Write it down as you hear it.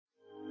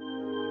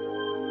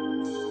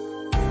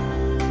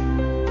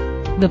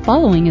The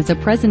following is a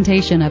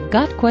presentation of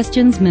Got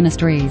Questions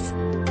Ministries.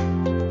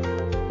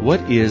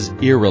 What is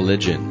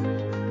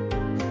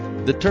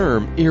irreligion? The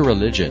term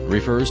irreligion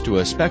refers to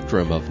a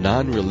spectrum of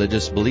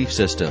non-religious belief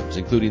systems,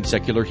 including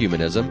secular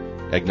humanism,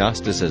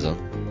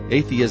 agnosticism,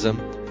 atheism,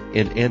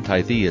 and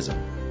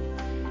anti-theism.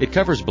 It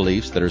covers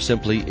beliefs that are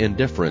simply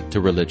indifferent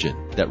to religion,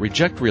 that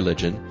reject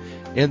religion,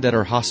 and that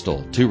are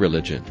hostile to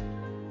religion.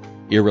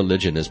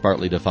 Irreligion is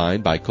partly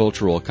defined by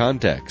cultural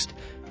context.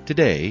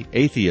 Today,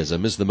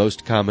 atheism is the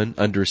most common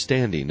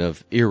understanding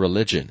of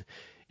irreligion.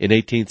 In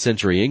 18th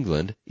century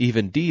England,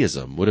 even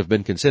deism would have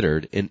been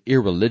considered an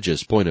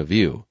irreligious point of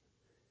view.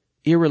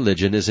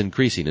 Irreligion is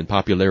increasing in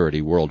popularity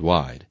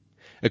worldwide.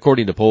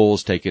 According to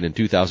polls taken in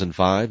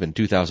 2005 and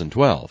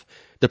 2012,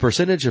 the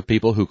percentage of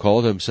people who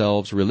call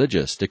themselves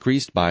religious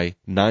decreased by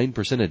 9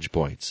 percentage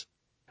points.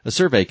 A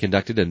survey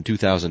conducted in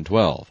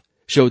 2012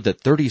 showed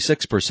that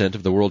 36%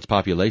 of the world's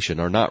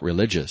population are not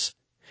religious.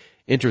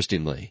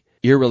 Interestingly,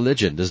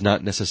 irreligion does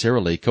not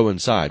necessarily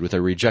coincide with a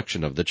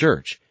rejection of the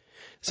church.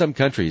 Some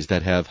countries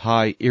that have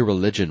high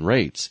irreligion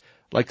rates,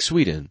 like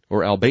Sweden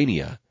or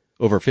Albania,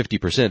 over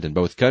 50% in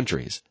both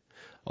countries,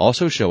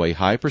 also show a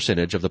high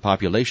percentage of the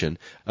population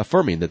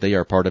affirming that they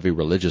are part of a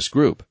religious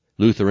group,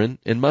 Lutheran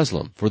and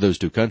Muslim, for those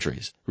two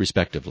countries,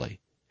 respectively.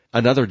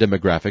 Another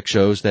demographic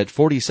shows that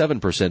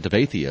 47% of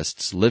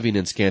atheists living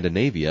in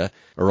Scandinavia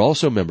are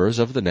also members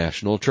of the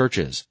national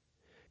churches.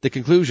 The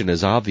conclusion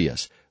is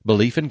obvious.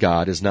 Belief in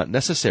God is not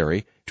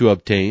necessary to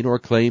obtain or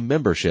claim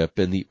membership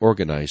in the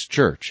organized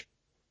church.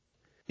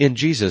 In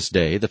Jesus'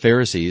 day, the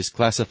Pharisees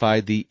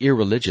classified the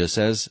irreligious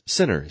as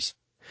sinners.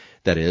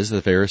 That is,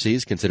 the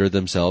Pharisees considered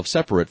themselves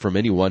separate from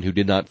anyone who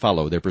did not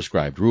follow their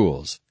prescribed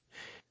rules.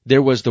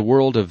 There was the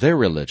world of their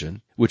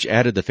religion, which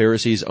added the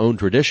Pharisees' own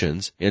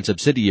traditions and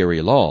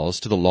subsidiary laws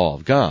to the law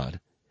of God,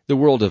 the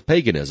world of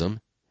paganism,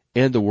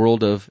 and the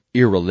world of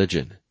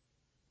irreligion.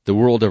 The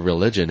world of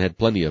religion had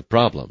plenty of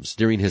problems.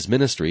 During his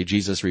ministry,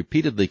 Jesus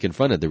repeatedly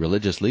confronted the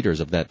religious leaders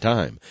of that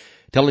time,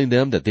 telling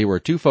them that they were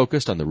too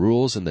focused on the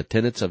rules and the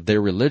tenets of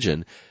their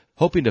religion,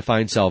 hoping to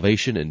find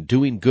salvation in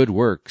doing good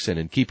works and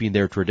in keeping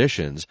their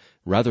traditions,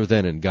 rather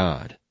than in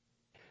God.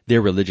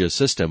 Their religious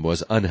system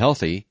was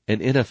unhealthy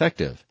and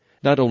ineffective,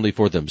 not only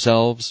for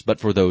themselves,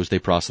 but for those they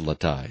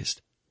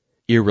proselytized.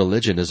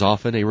 Irreligion is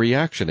often a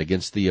reaction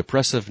against the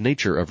oppressive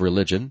nature of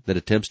religion that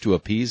attempts to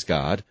appease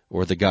God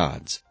or the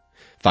gods.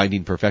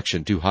 Finding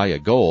perfection too high a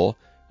goal,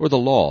 or the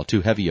law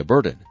too heavy a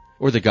burden,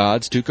 or the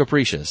gods too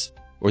capricious,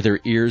 or their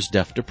ears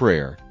deaf to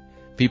prayer,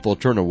 people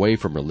turn away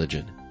from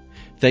religion.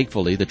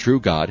 Thankfully, the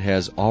true God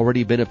has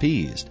already been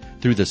appeased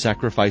through the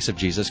sacrifice of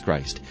Jesus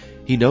Christ.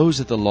 He knows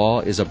that the law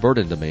is a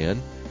burden to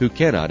man who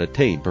cannot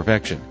attain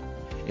perfection,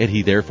 and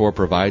he therefore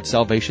provides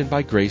salvation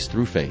by grace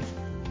through faith.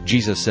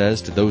 Jesus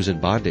says to those in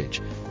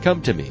bondage,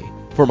 "Come to me,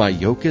 for my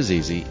yoke is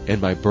easy and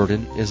my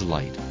burden is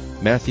light."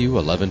 Matthew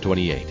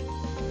 11:28.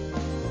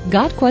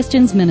 Got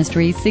Questions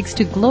Ministry seeks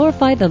to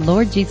glorify the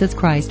Lord Jesus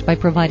Christ by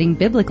providing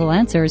biblical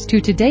answers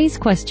to today's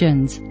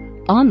questions.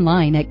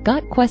 Online at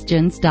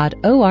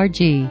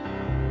gotquestions.org.